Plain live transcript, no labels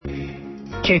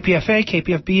KPFA,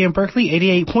 KPFB in Berkeley,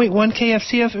 88.1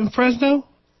 KFCF in Fresno,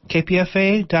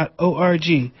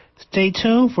 kpfa.org. Stay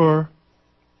tuned for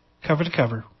Cover to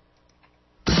Cover.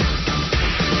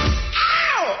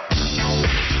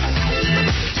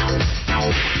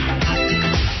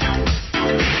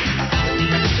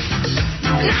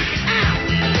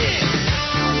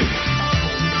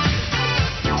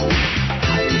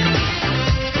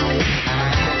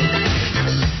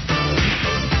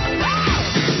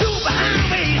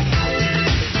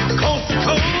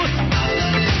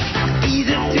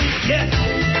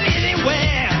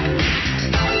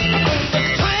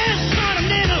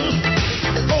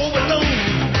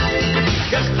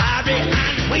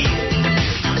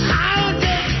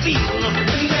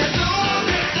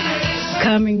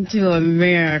 Coming to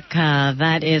America,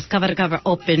 that is Cover to Cover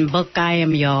Open Book. I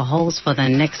am your host for the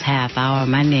next half hour.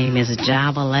 My name is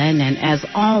Javelin, and as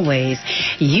always,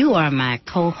 you are my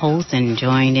co-host and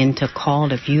join in to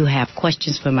call if you have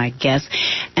questions for my guests.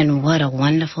 And what a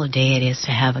wonderful day it is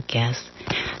to have a guest.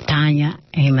 Tanya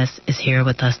Amos is here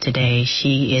with us today.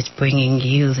 She is bringing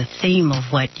you the theme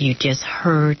of what you just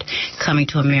heard, Coming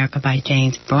to America by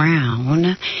James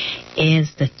Brown,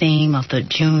 is the theme of the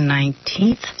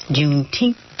Juneteenth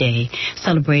Day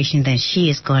celebration that she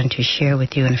is going to share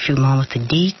with you in a few moments, the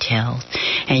details,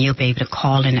 and you'll be able to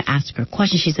call in and ask her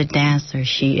questions. She's a dancer.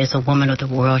 She is a woman of the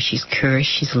world. She's curious.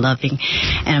 She's loving.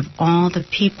 And of all the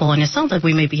people, and it sounds like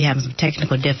we may be having some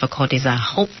technical difficulties. I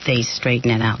hope they straighten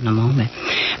it out in a moment.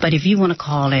 But if you want to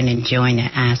call in and join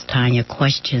and ask Tanya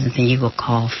questions, then you will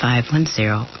call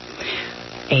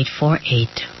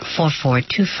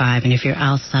 510-848-4425. And if you're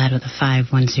outside of the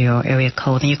 510 area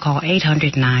code, then you call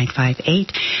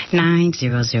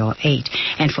 800-958-9008.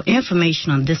 And for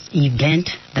information on this event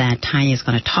that Tanya is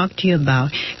going to talk to you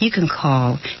about, you can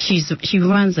call. She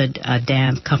runs a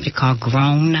dance company called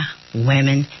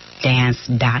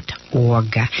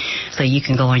GrownWomenDance.org. So you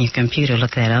can go on your computer,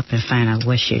 look that up, and find out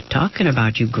what she's talking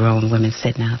about, you grown women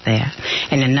sitting out there.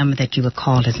 And the number that you would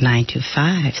call is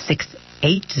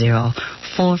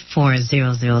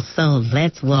 925-680-4400. So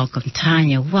let's welcome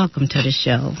Tanya. Welcome to the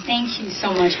show. Thank you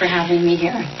so much for having me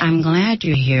here. I'm glad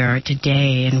you're here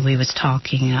today, and we was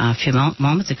talking a few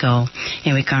moments ago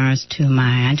in regards to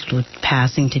Maya Angelou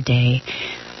passing today.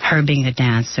 Her being a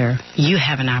dancer, you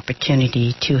have an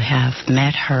opportunity to have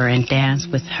met her and danced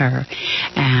with her.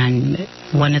 And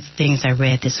one of the things I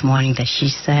read this morning that she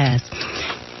says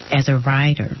as a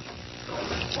writer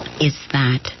is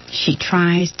that she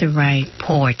tries to write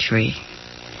poetry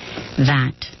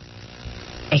that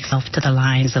itself to the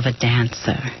lines of a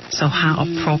dancer. So how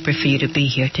appropriate for you to be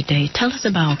here today. Tell us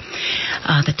about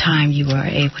the time you were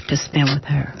able to spend with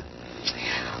her.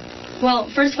 Well,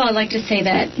 first of all, I'd like to say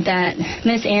that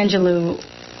Miss Angelou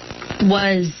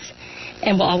was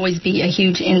and will always be a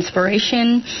huge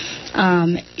inspiration.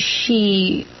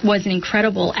 She was an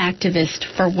incredible activist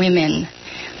for women,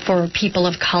 for people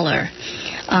of color,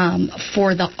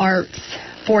 for the arts,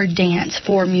 for dance,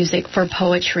 for music, for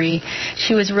poetry.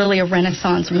 She was really a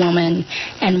Renaissance woman,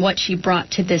 and what she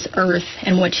brought to this earth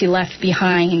and what she left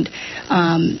behind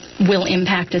will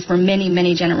impact us for many,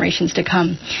 many generations to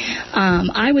come.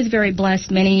 I was very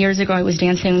blessed. Many years ago, I was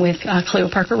dancing with Cleo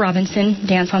Parker Robinson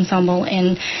Dance Ensemble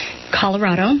in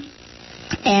Colorado,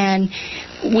 and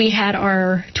we had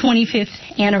our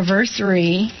 25th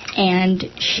anniversary, and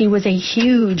she was a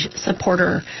huge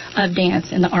supporter of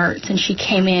dance and the arts, and she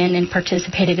came in and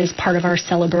participated as part of our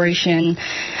celebration.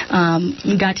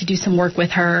 We got to do some work with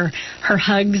her. Her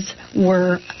hugs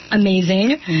were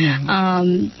amazing.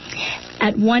 Mm-hmm.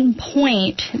 At one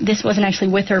point, this wasn't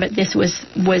actually with her, but this was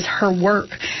her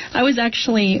work. I was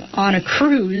actually on a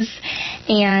cruise,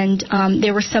 and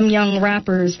there were some young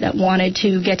rappers that wanted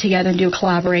to get together and do a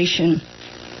collaboration.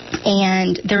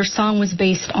 And their song was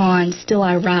based on Still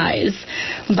I Rise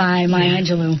by Maya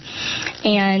Angelou.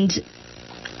 And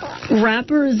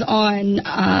rappers on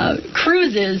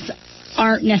cruises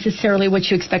aren't necessarily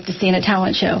what you expect to see in a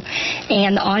talent show.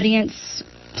 And the audience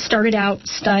started out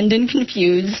stunned and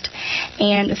confused.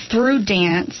 And through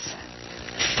dance,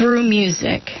 through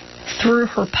music, through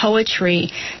her poetry,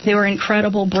 there were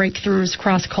incredible breakthroughs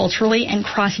cross-culturally and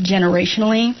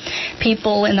cross-generationally.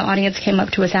 People in the audience came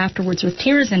up to us afterwards with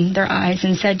tears in their eyes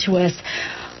and said to us,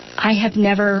 I have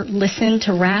never listened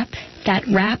to that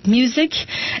rap music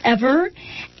ever,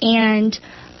 and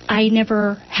I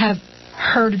never have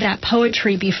heard that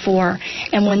poetry before.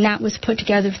 And when that was put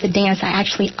together with the dance, I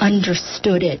actually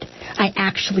understood it. I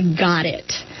actually got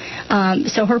it.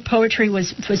 So her poetry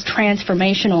was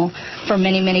transformational for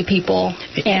many, many people,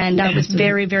 and I was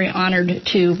very, very honored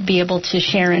to be able to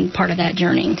share in part of that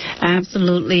journey.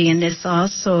 Absolutely, and this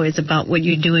also is about what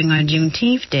you're doing on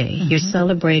Juneteenth Day. You're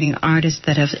celebrating artists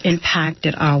that have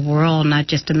impacted our world, not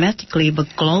just domestically, but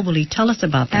globally. Tell us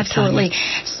about that. Absolutely.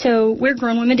 Tanya. So we're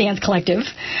Grown Women Dance Collective.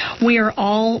 We are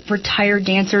all retired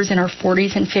dancers in our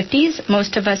 40s and 50s.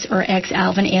 Most of us are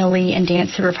ex-Alvin Ailey and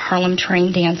Dancer of Harlem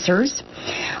trained dancers.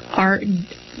 Our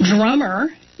drummer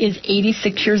is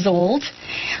 86 years old.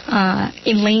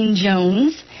 Elaine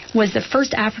Jones was the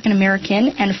first African-American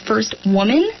and first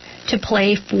woman to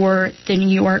play for the New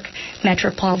York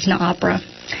Metropolitan Opera.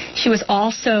 She was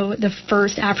also the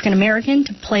first African-American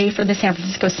to play for the San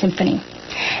Francisco Symphony.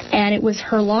 And it was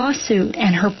her lawsuit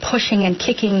and her pushing and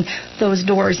kicking those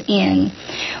doors in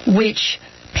which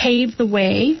paved the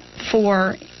way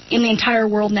for, in the entire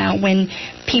world now, when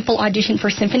people audition for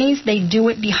symphonies, they do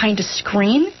it behind a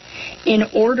screen in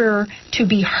order to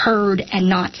be heard and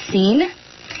not seen.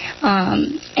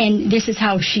 And this is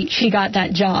how she got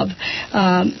that job,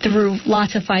 through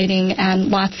lots of fighting and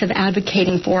lots of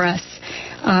advocating for us.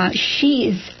 She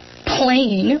is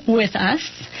playing with us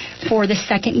for the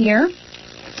second year.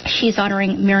 She's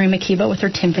honoring Mary McKeeba with her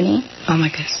timpani. Oh, my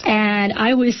goodness. And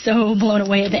I was so blown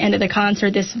away at the end of the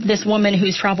concert. This woman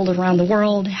who's traveled around the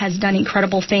world has done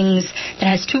incredible things, that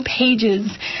has 2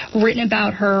 pages written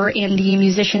about her in the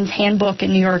Musician's Handbook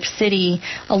in New York City.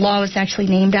 A law was actually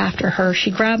named after her.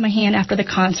 She grabbed my hand after the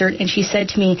concert, and she said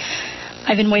to me,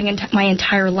 "I've been waiting my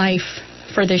entire life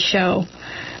for this show."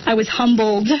 I was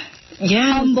humbled.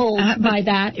 Yeah, humbled by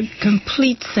that.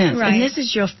 Complete sense. Right. And this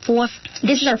is your 4th...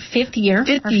 This is our 5th year.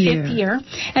 Fifth year.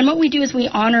 And what we do is we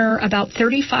honor about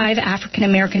 35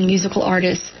 African-American musical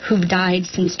artists who've died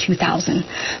since 2000.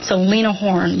 So Lena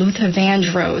Horne, Luther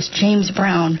Vandross, James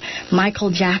Brown,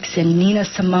 Michael Jackson, Nina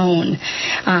Simone,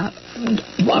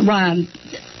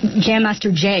 Jam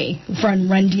Master Jay from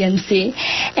Run DMC.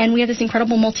 And we have this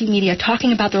incredible multimedia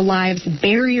talking about their lives, the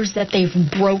barriers that they've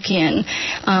broken,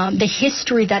 the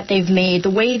history that they've made, the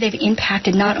way they've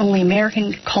impacted not only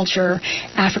American culture,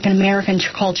 African-American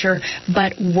culture,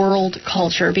 but world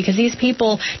culture. Because these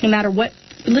people, no matter what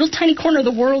little tiny corner of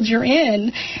the world you're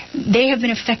in, they have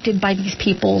been affected by these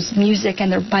people's music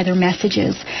and by their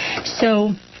messages.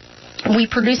 So we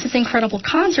produce this incredible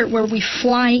concert where we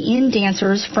fly in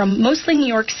dancers from mostly New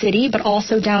York City, but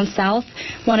also down south.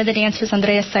 One of the dancers,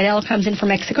 Andrea Sael, comes in from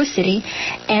Mexico City.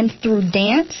 And through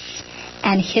dance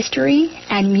and history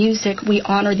and music, we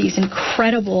honor these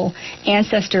incredible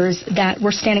ancestors that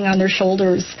we're standing on their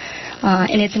shoulders.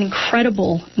 And it's an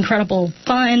incredible,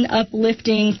 fun,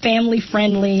 uplifting,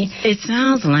 family-friendly. It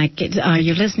sounds like it.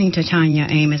 You're listening to Tanya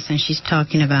Amos, and she's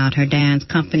talking about her dance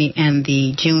company and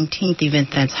the Juneteenth event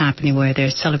that's happening where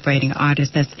they're celebrating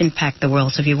artists that impact the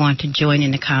world. So if you want to join in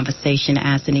the conversation,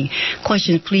 ask any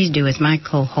questions, please do. As my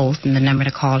co-host, and the number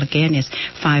to call again is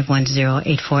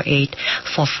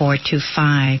 510-848-4425.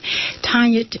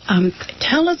 Tanya,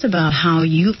 tell us about how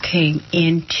you came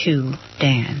into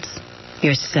dance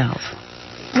yourself.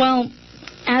 Well,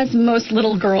 as most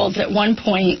little girls, at one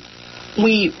point,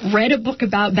 we read a book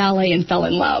about ballet and fell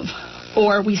in love,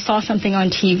 or we saw something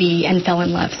on TV and fell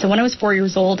in love. So when I was 4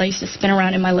 years old, I used to spin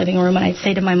around in my living room, and I'd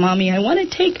say to my mommy, "I want to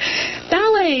take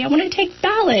ballet. I want to take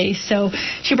ballet." So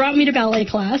she brought me to ballet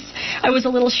class. I was a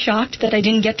little shocked that I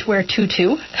didn't get to wear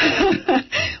tutu.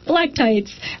 Black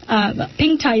tights,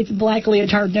 pink tights, black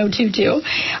leotard, no tutu.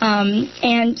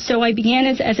 And so I began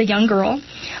as a young girl.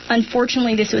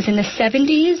 Unfortunately, this was in the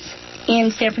 70s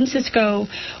in San Francisco,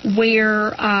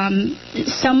 where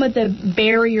some of the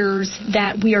barriers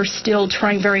that we are still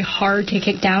trying very hard to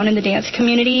kick down in the dance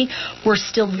community were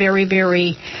still very,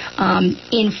 very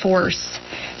in force.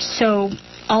 So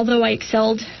although I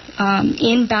excelled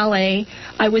in ballet,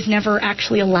 I was never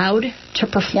actually allowed to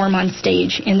perform on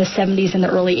stage in the 70s and the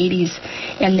early 80s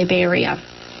in the Bay Area.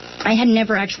 I had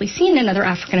never actually seen another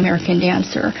African-American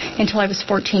dancer until I was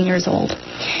 14 years old.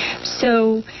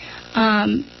 So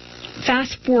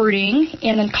fast forwarding,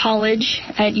 and in college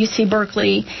at UC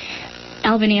Berkeley,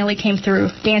 Alvin Ailey came through,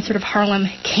 Dancer of Harlem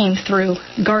came through,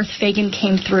 Garth Fagan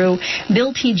came through,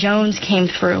 Bill T. Jones came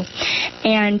through.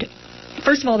 And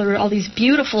first of all, there were all these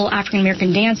beautiful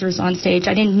African-American dancers on stage.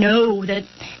 I didn't know that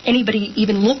anybody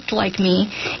even looked like me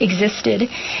existed.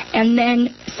 And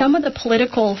then some of the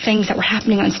political things that were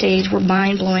happening on stage were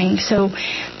mind-blowing. So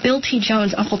Bill T.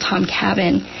 Jones, Uncle Tom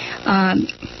Cabin,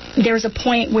 there's a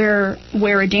point where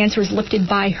a dancer is lifted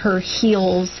by her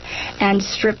heels and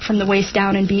stripped from the waist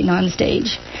down and beaten on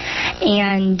stage.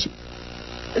 And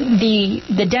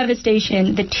the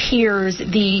devastation, the tears,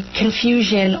 the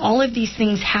confusion, all of these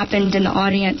things happened in the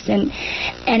audience, and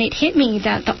it hit me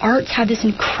that the arts have this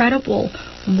incredible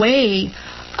way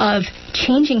of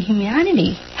changing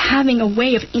humanity, having a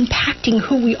way of impacting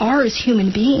who we are as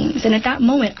human beings. And at that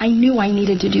moment, I knew I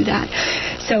needed to do that.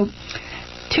 So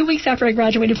 2 weeks after I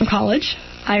graduated from college,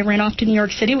 I ran off to New York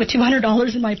City with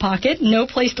 $200 in my pocket, no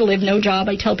place to live, no job.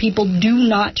 I tell people, do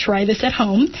not try this at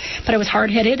home. But I was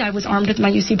hard-headed. I was armed with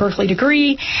my UC Berkeley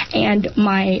degree and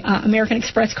my American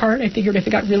Express card. I figured if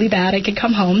it got really bad, I could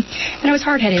come home. And I was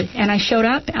hard-headed. And I showed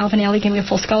up. Alvin Ailey gave me a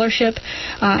full scholarship.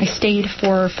 I stayed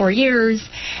for 4 years.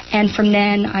 And from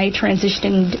then, I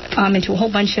transitioned into a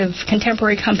whole bunch of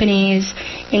contemporary companies,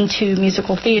 into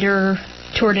musical theater,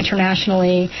 toured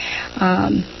internationally,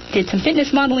 did some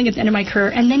fitness modeling at the end of my career,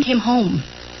 and then came home.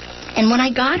 And when I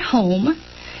got home,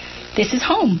 this is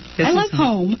home. I love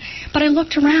home. But I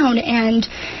looked around, and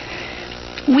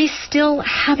we still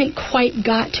haven't quite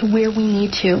got to where we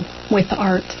need to with the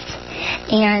arts.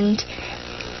 And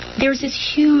there's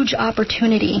this huge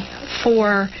opportunity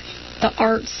for the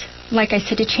arts, like I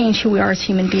said, to change who we are as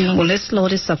human beings. Well, let's slow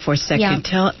this up for a second.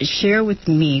 Yeah. Share with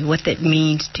me what that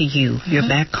means to you. You're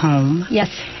back home. Yes.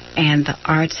 And the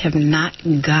arts have not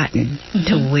gotten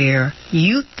to where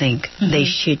you think they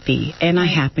should be. And I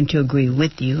happen to agree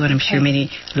with you, and I'm sure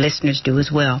many listeners do as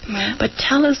well. Right. But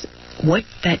tell us what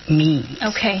that means.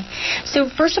 Okay. So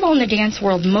first of all, in the dance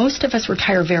world, most of us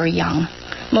retire very young.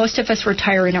 Most of us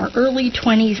retire in our early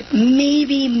 20s,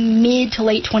 maybe mid to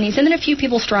late 20s, and then a few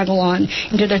people struggle on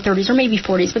into their 30s or maybe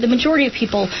 40s, but the majority of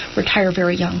people retire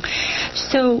very young.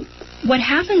 So what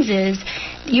happens is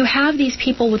you have these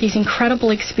people with these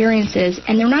incredible experiences,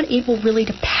 and they're not able really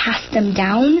to pass them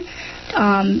down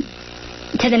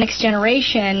to the next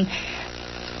generation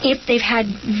if they've had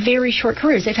very short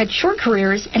careers. They've had short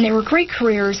careers, and they were great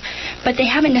careers, but they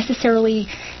haven't necessarily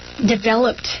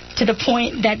developed to the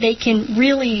point that they can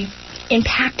really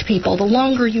impact people. The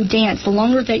longer you dance, the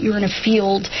longer that you're in a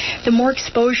field, the more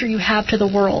exposure you have to the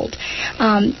world.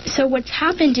 So what's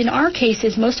happened in our case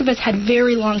is most of us had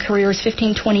very long careers,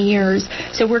 15, 20 years.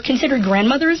 So we're considered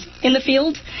grandmothers in the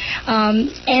field.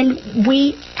 And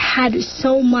we had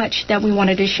so much that we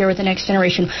wanted to share with the next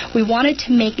generation. We wanted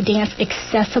to make dance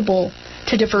accessible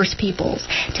to diverse peoples,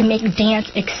 to make dance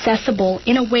accessible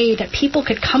in a way that people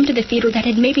could come to the theater that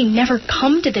had maybe never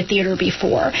come to the theater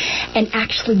before and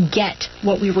actually get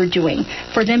what we were doing,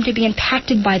 for them to be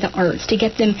impacted by the arts, to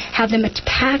get them, have them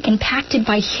impacted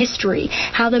by history,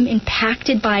 have them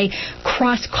impacted by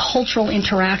cross-cultural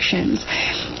interactions.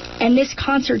 And this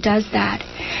concert does that.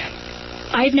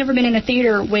 I've never been in a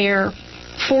theater where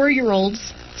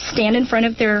 4-year-olds stand in front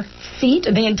of their seat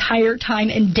the entire time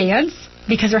and dance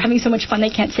because they're having so much fun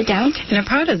they can't sit down. And a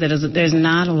part of it is that there's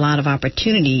not a lot of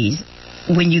opportunities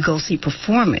when you go see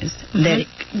performers that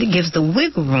it gives the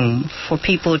wiggle room for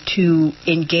people to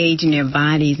engage in their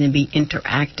bodies and be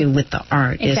interactive with the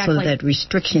art. Exactly. So that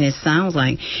restriction, it sounds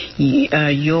like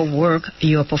your work,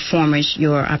 your performance,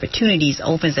 your opportunities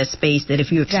opens that space that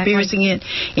if you're experiencing it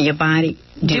in your body,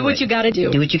 do what you got to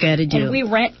do. Do what you got to do. And we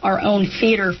rent our own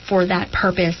theater for that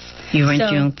purpose. You rent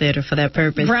your own theater for that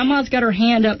purpose. Grandma's got her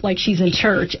hand up like she's in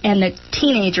church, and the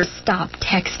teenagers stop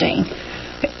texting.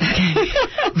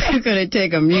 We're going to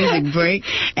take a music break,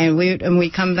 and when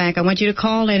we come back, I want you to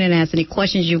call in and ask any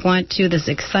questions you want to. This is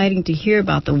exciting to hear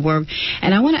about the work.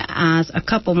 And I want to ask a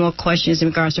couple more questions in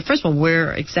regards to, first of all,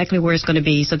 where it's going to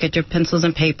be. So get your pencils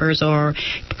and papers or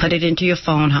put it into your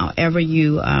phone, however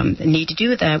you need to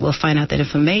do that. We'll find out that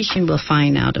information. We'll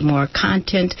find out more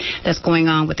content that's going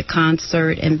on with the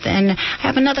concert. And then I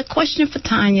have another question for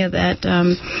Tanya that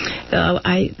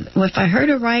if I heard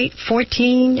it right,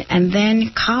 14 and then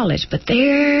college, but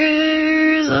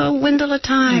there's a window of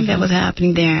time that was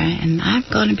happening there, and I'm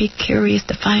going to be curious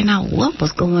to find out what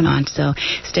was going on. So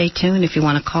stay tuned if you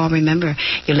want to call. Remember,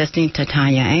 you're listening to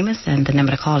Tanya Amos, and the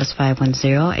number to call is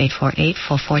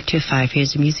 510-848-4425.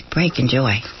 Here's the music break.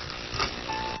 Enjoy.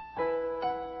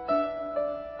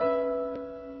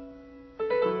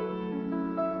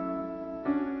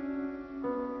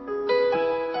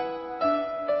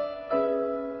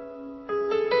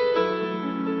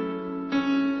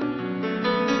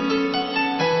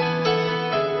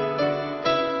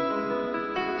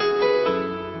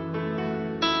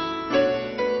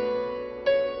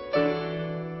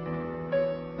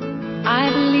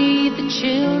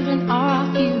 Children are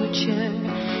our future.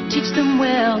 Teach them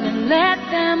well and let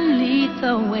them lead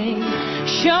the way.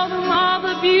 Show them all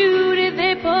the beauty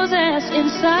they possess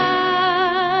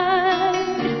inside.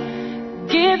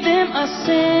 Give them a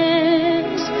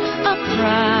sense of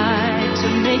pride to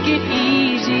make it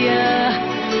easier.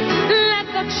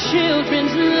 Let the of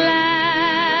children's laughter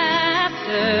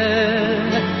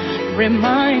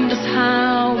remind us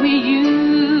how we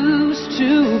used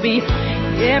to be.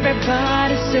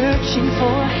 Everybody searching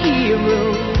for a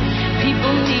hero.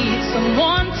 People need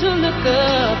someone to look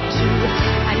up to.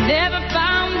 I never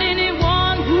found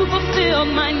anyone who fulfilled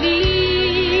my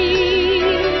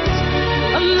needs.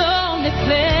 A lonely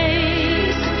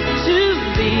place to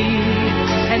be.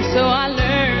 And so I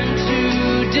learned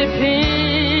to depend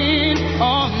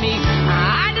on me.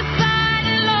 I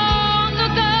decided long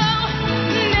ago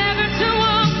never to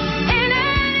walk in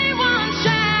anyone's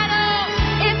shadow.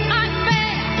 If I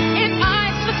fail, if I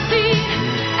succeed,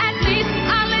 at least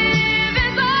I live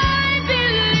as I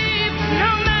believe.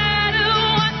 No matter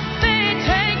what they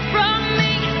take from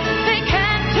me, they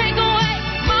can't take away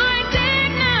my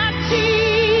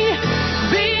dignity.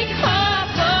 Because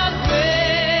the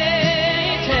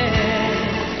greatest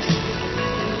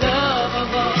love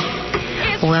of all.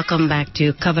 Welcome back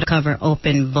to Cover to Cover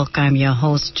Open Book. I'm your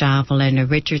host, Javelin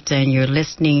Richardson. You're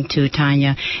listening to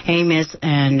Tanya Amos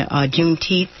and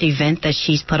Juneteenth event that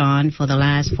she's put on for the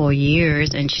last 4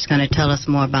 years, and she's going to tell us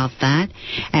more about that.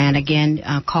 And again,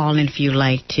 call in if you'd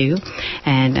like to.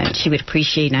 And she would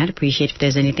appreciate, and I'd appreciate if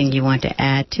there's anything you want to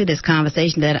add to this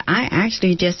conversation that I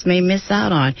actually just may miss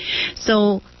out on.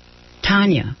 So,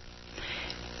 Tanya,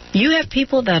 you have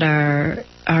people that are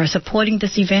supporting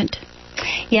this event?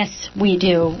 Yes, we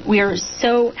do. We are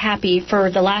so happy.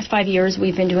 For the last 5 years,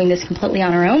 we've been doing this completely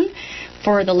on our own,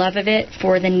 for the love of it,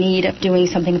 for the need of doing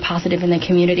something positive in the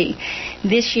community.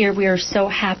 This year, we are so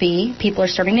happy. People are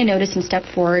starting to notice and step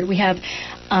forward. We have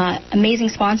amazing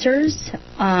sponsors.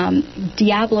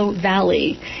 Diablo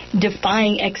Valley,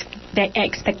 Defying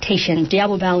Expectations.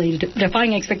 Diablo Valley,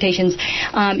 Defying Expectations.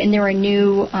 And they're a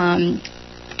new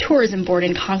tourism board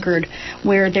in Concord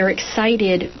where they're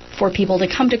excited for people to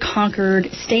come to Concord,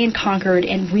 stay in Concord,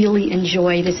 and really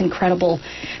enjoy this incredible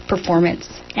performance.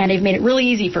 And they've made it really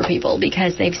easy for people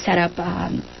because they've set up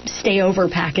stay-over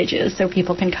packages so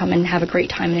people can come and have a great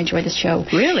time and enjoy the show.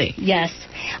 Really? Yes.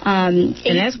 And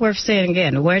that's worth saying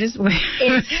again. Where it's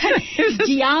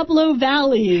Diablo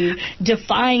Valley,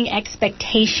 Defying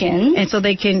Expectations. And so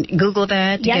they can Google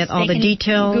that to get all the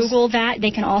details? Google that. They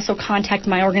can also contact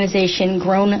my organization,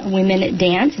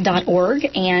 grownwomendance.org,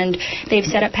 and they've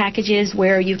set up packages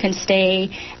where you can stay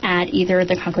at either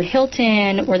the Concord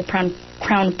Hilton or the Crown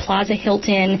Plaza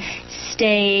Hilton,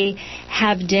 stay,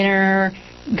 have dinner,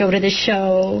 go to the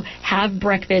show, have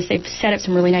breakfast. They've set up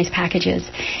some really nice packages.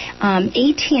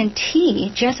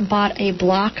 AT&T just bought a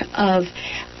block of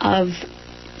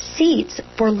seats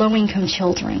for low-income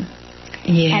children.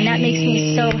 Yay. And that makes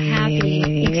me so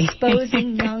happy.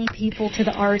 Exposing young people to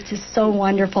the arts is so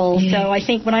wonderful. Yeah. So I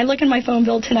think when I look at my phone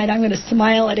bill tonight, I'm going to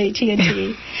smile at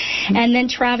AT&T. And then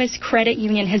Travis Credit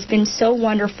Union has been so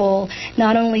wonderful,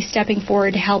 not only stepping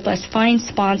forward to help us find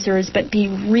sponsors, but be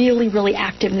really, really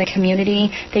active in the community.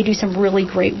 They do some really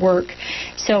great work.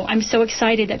 So I'm so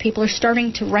excited that people are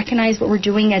starting to recognize what we're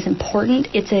doing as important.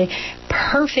 It's a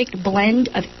perfect blend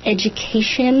of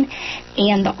education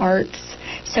and the arts.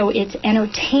 So it's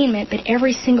entertainment, but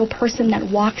every single person that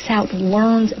walks out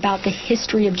learns about the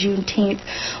history of Juneteenth,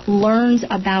 learns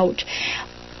about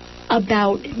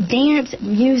dance,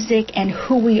 music, and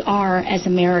who we are as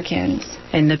Americans.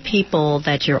 And the people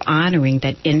that you're honoring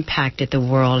that impacted the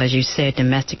world, as you said,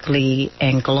 domestically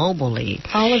and globally.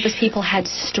 All of those people had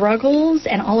struggles,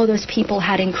 and all of those people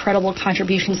had incredible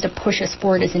contributions to push us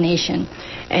forward as a nation.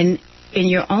 And in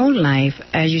your own life,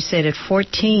 as you said, at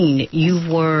 14, you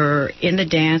were in the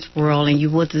dance world, and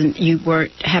you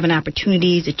weren't having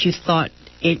opportunities that you thought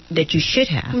that you should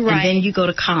have. Right. And then you go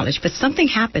to college, but something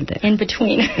happened there. In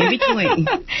between.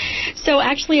 So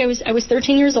actually, I was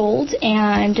 13 years old,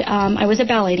 and I was a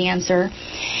ballet dancer.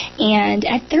 And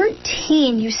at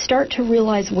 13, you start to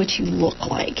realize what you look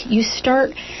like. You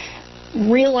start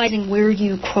realizing where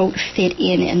you, quote, fit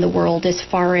in the world as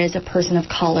far as a person of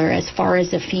color, as far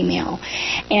as a female.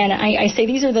 And I say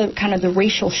these are the kind of the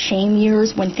racial shame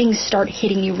years when things start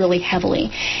hitting you really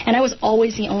heavily. And I was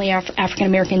always the only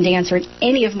African-American dancer in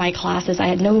any of my classes. I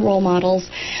had no role models.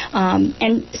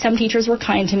 And some teachers were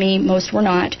kind to me, most were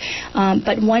not.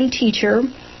 But one teacher,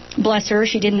 bless her,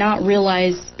 she did not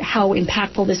realize how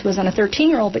impactful this was on a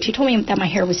 13-year-old, but she told me that my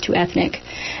hair was too ethnic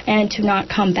and to not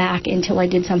come back until I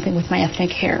did something with my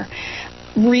ethnic hair.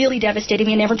 Really devastated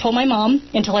me. I never told my mom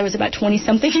until I was about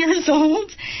 20-something years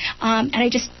old. And I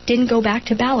just didn't go back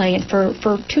to ballet. And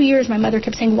for 2 years, my mother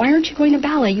kept saying, "Why aren't you going to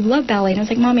ballet? You love ballet." And I was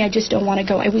like, "Mommy, I just don't want to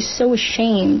go." I was so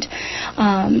ashamed.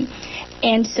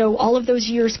 And so all of those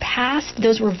years passed.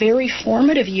 Those were very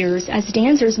formative years. As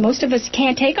dancers, most of us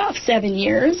can't take off 7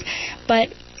 years. But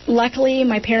luckily,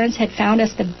 my parents had found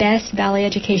us the best ballet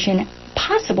education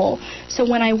possible. So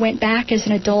when I went back as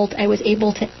an adult, I was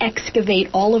able to excavate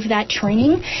all of that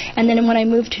training. And then when I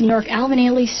moved to New York, Alvin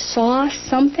Ailey saw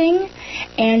something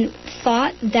and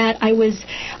thought that I was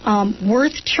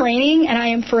worth training, and I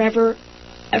am forever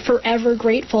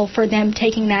grateful for them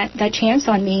taking that chance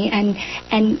on me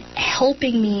and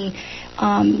helping me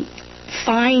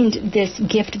find this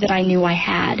gift that I knew I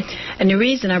had. And the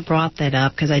reason I brought that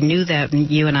up, because I knew that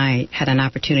you and I had an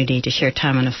opportunity to share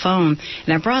time on the phone,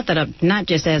 and I brought that up not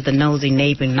just as the nosy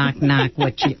neighbor, knock, knock,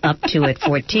 what you up to at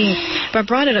 14, but I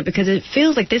brought it up because it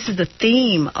feels like this is the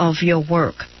theme of your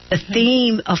work. The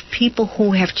theme of people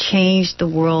who have changed the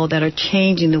world, that are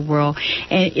changing the world,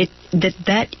 and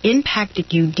that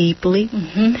impacted you deeply,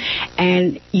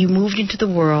 and you moved into the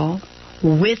world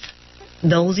with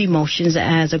those emotions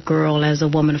as a girl, as a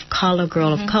woman of color,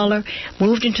 girl of color,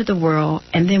 moved into the world,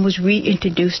 and then was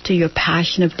reintroduced to your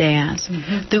passion of dance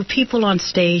through people on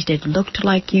stage that looked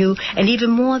like you, and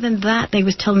even more than that, they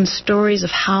was telling stories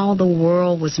of how the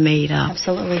world was made up.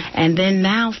 Absolutely. And then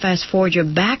now, fast forward, you're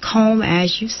back home,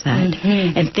 as you said,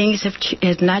 and things have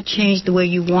not changed the way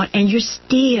you want, and you're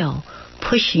still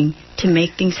pushing to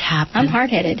make things happen. I'm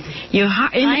hard-headed.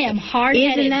 I am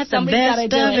hard-headed. Isn't that the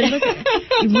best of it?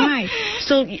 Right.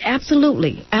 So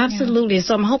absolutely. And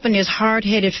so I'm hoping there's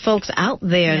hard-headed folks out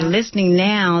there listening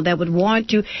now that would want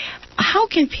to. How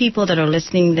can people that are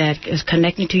listening, that is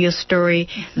connecting to your story,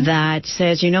 that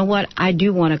says, you know what, I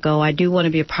do want to go, I do want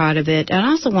to be a part of it, and I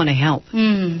also want to help.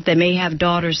 That may have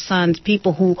daughters, sons,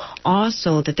 people who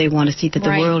also that they want to see that the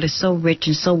world is so rich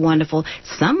and so wonderful.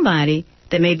 Somebody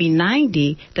that may be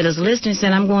 90 that is listening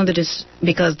saying, I'm going to this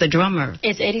because the drummer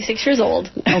is 86 years old.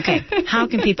 Okay. How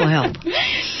can people help?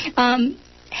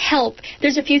 Help.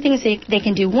 There's a few things they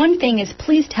can do. One thing is,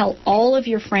 please tell all of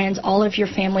your friends, all of your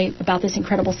family about this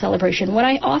incredible celebration. What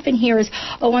I often hear is,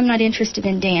 oh, I'm not interested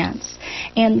in dance.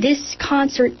 And this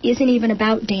concert isn't even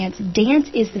about dance. Dance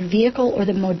is the vehicle or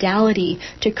the modality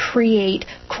to create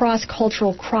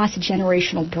cross-cultural,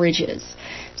 cross-generational bridges.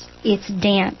 It's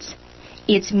dance.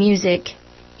 It's music.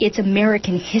 It's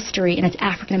American history, and it's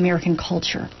African American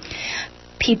culture.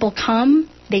 People come,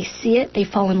 they see it, they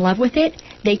fall in love with it,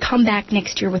 they come back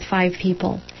next year with 5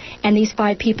 people. And these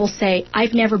 5 people say,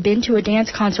 I've never been to a dance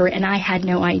concert, and I had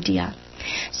no idea.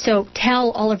 So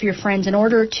tell all of your friends. In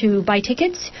order to buy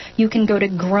tickets, you can go to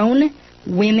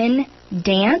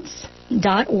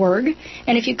grownwomendance.org.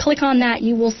 And if you click on that,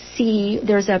 you will see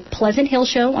there's a Pleasant Hill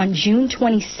show on June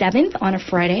 27th on a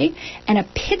Friday, and a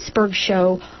Pittsburgh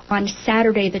show on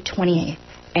Saturday the 28th.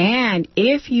 And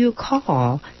if you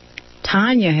call,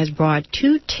 Tanya has brought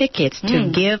 2 tickets to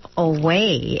give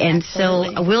away. And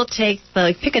Absolutely. So we'll take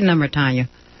pick a number, Tanya.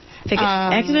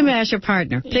 Actually, let me ask your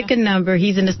partner. Pick a number.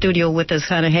 He's in the studio with us,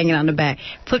 kind of hanging out in the back.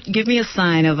 Give me a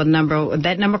sign of a number.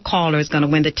 That number caller is going to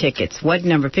win the tickets. What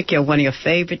number? Pick one of your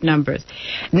favorite numbers.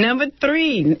 Number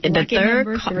 3. Lucky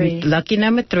number 3. Lucky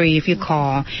number 3. If you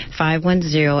call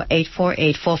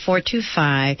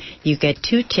 510-848-4425, you get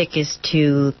 2 tickets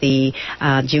to the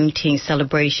Juneteenth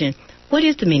celebration. What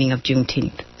is the meaning of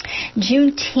Juneteenth?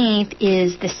 Juneteenth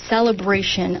is the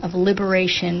celebration of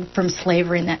liberation from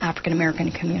slavery in the African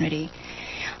American community.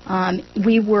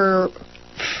 We were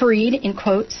freed, in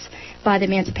quotes, by the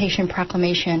Emancipation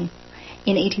Proclamation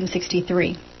in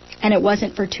 1863. And it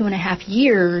wasn't for 2.5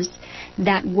 years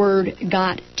that word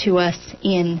got to us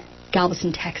in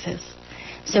Galveston, Texas.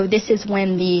 So this is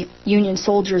when the Union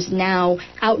soldiers now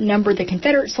outnumber the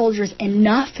Confederate soldiers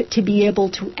enough to be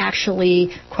able to actually,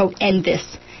 quote, end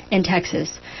this in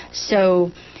Texas.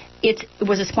 So it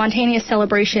was a spontaneous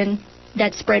celebration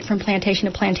that spread from plantation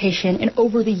to plantation, and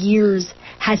over the years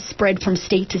has spread from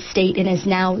state to state and is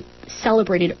now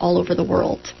celebrated all over the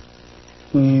world.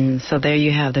 So there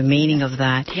you have the meaning of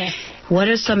that. Yes. What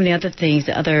are some of the other things,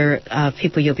 the other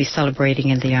people you'll be celebrating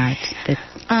in the arts?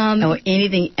 Or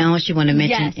anything else you want to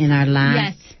mention in our lives?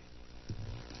 Yes.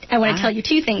 I want to tell you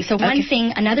 2 things. So one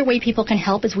thing, another way people can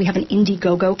help is we have an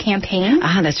Indiegogo campaign.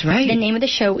 That's right. The name of the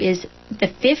show is the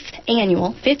 5th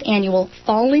annual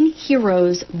Fallen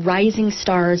Heroes Rising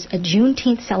Stars, a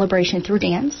Juneteenth celebration through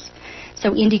dance.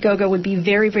 So Indiegogo would be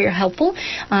very, very helpful.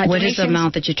 What is the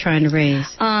amount that you're trying to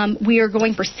raise? We are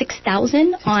going for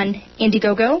 $6,000 on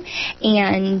Indiegogo,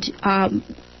 and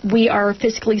we are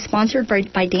fiscally sponsored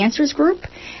by Dancers Group,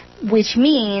 which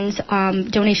means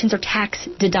donations are tax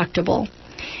deductible.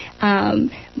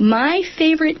 My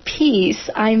favorite piece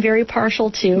I'm very partial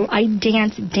to, I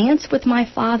Dance with My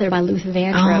Father by Luther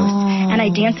Vandross, and I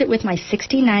dance it with my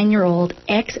 69-year-old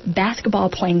ex-basketball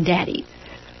playing daddy.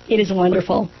 It is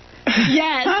wonderful.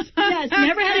 Yes.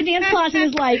 Never had a dance class in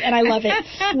his life, and I love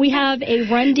it. We have a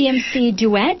Run DMC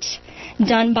duet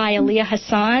done by Aaliyah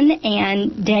Hassan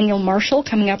and Daniel Marshall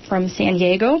coming up from San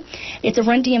Diego. It's a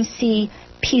Run DMC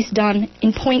piece done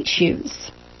in point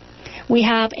shoes. We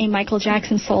have a Michael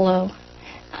Jackson solo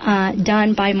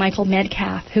done by Michael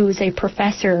Metcalf, who is a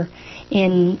professor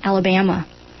in Alabama.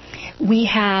 We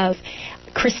have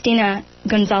Christina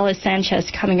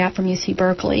Gonzalez-Sanchez coming up from UC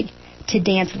Berkeley to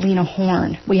dance Lena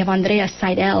Horne. We have Andrea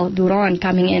Seidel Duran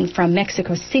coming in from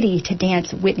Mexico City to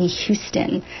dance Whitney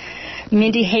Houston.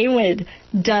 Mindy Haywood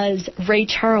does Ray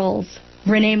Charles.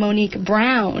 Renee Monique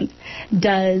Brown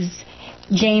does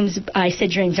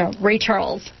Ray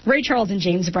Charles and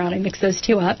James Brown. I mixed those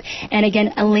two up. And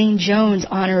again, Elaine Jones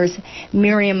honors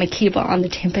Miriam Makeba on the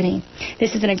timpani.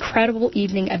 This is an incredible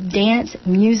evening of dance,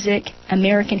 music,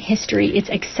 American history. It's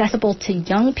accessible to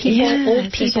young people,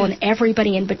 old people, and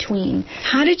everybody in between.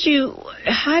 How did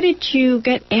you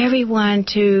get everyone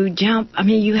to jump? I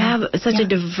mean, you have such a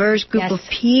diverse group of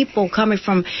people coming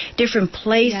from different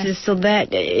places, so that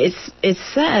it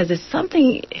says it's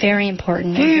something very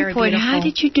important. Very important. How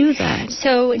did you do that?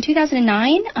 So in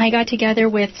 2009, I got together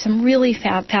with some really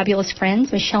fabulous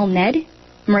friends, Michelle Ned,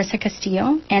 Marissa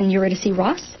Castillo, and Eurydice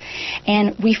Ross,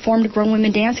 and we formed Grown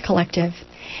Women Dance Collective.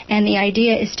 And the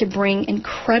idea is to bring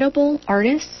incredible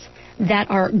artists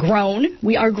that are grown,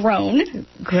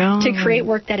 to create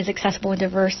work that is accessible and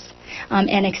diverse,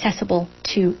 and accessible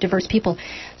to diverse people.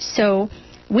 So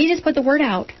we just put the word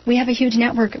out. We have a huge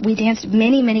network. We danced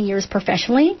many, many years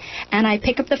professionally, and I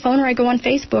pick up the phone or I go on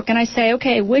Facebook and I say,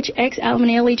 okay, which ex-Alvin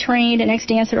Ailey trained and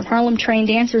ex-Dancer of Harlem trained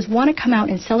dancers want to come out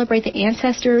and celebrate the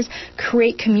ancestors,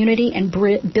 create community, and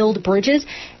build bridges?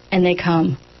 And they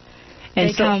come.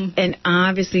 And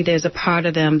obviously there's a part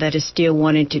of them that is still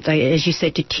wanting to, like, as you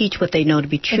said, to teach what they know to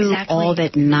be true, all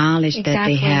that knowledge that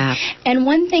they have. And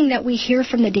one thing that we hear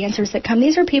from the dancers that come,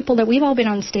 these are people that we've all been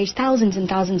on stage thousands and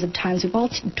thousands of times. We've all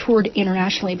toured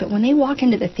internationally, but when they walk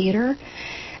into the theater,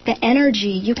 the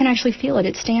energy, you can actually feel it.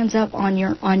 It stands up on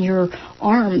your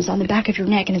arms, on the back of your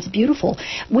neck, and it's beautiful.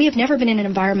 We have never been in an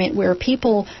environment where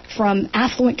people from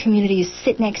affluent communities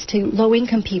sit next to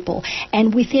low-income people,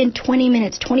 and within 20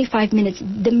 minutes, 25 minutes,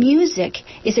 the music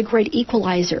is a great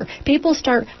equalizer. People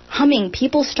start humming,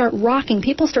 people start rocking,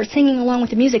 people start singing along with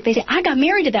the music. They say, I got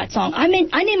married to that song. I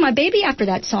named my baby after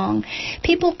that song.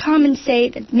 People come and say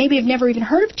that maybe have never even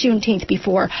heard of Juneteenth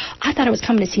before. I thought I was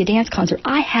coming to see a dance concert.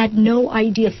 I had no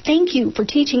idea. Thank you for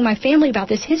teaching my family about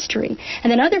this history.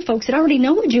 And then other folks that already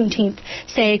know what Juneteenth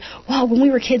say, wow, when we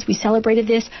were kids, we celebrated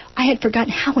this. I had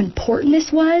forgotten how important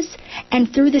this was. And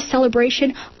through this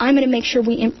celebration, I'm going to make sure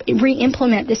we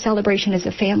re-implement this celebration as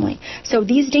a family. So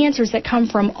these dancers that come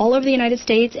from all over the United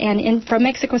States and from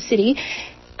Mexico City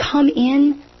come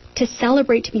in to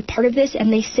celebrate, to be part of this,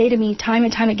 and they say to me time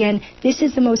and time again, this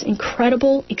is the most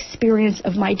incredible experience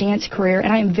of my dance career,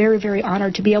 and I am very, very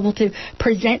honored to be able to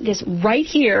present this right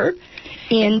here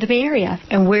in the Bay Area.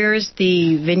 And where is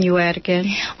the venue at again?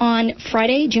 On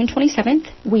Friday, June 27th,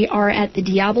 we are at the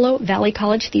Diablo Valley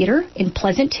College Theater in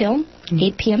Pleasant Hill,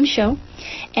 8 p.m. show.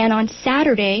 And on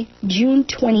Saturday, June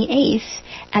 28th,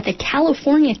 at the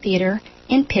California Theater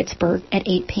in Pittsburgh at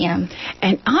 8 p.m.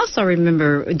 And I also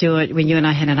remember when you and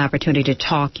I had an opportunity to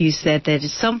talk, you said that at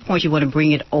some point you want to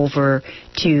bring it over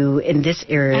to in this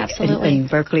area, in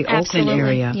Berkeley, Oakland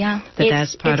area. Yeah,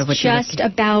 that's part of what you're just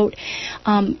about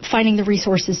finding the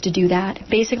resources to do that.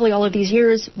 Basically, all of these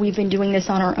years we've been doing this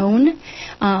on our own.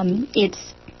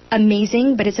 It's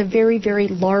amazing, but it's a very, very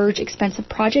large, expensive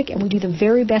project, and we do the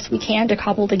very best we can to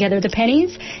cobble together the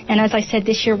pennies. And as I said,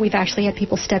 this year we've actually had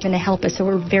people step in to help us, so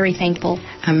we're very thankful.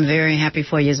 I'm very happy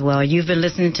for you as well. You've been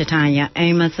listening to Tanya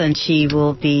Amos, and she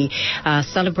will be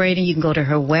celebrating. You can go to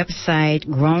her website,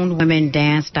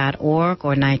 grownwomendance.org,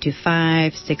 or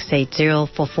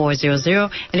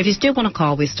 925-680-4400. And if you still want to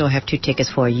call, we still have 2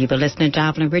 tickets for you. But listening to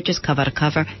Jovelyn Richards, cover to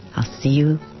cover. I'll see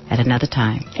you at another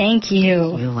time. Thank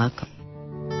you. You're welcome.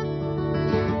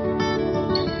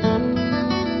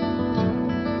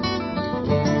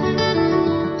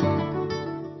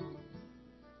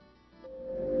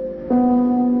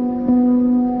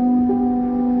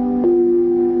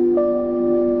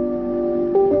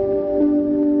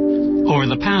 Over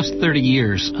the past 30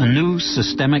 years, a new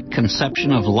systemic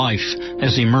conception of life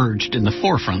has emerged in the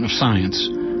forefront of science.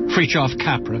 Fritjof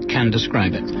Capra can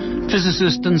describe it.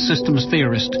 Physicist and systems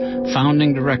theorist,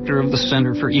 founding director of the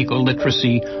Center for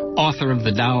Ecoliteracy, author of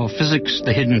The Tao of Physics,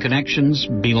 The Hidden Connections,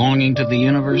 Belonging to the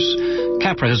Universe,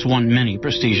 Capra has won many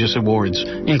prestigious awards,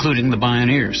 including the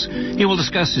Bioneers. He will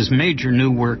discuss his major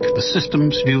new work, The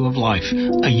Systems View of Life,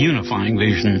 A Unifying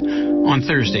Vision, on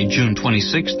Thursday, June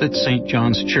 26th at St.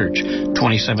 John's Church,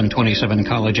 2727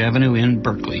 College Avenue in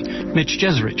Berkeley. Mitch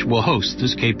Jeserich will host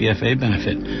this KPFA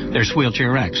benefit. There's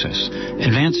wheelchair access.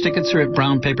 Advance tickets are at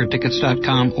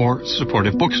brownpapertickets.com or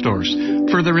supportive bookstores.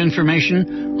 Further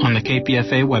information on the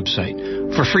KPFA website.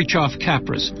 For Fritjof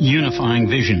Capra's Unifying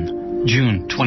Vision, June 26th.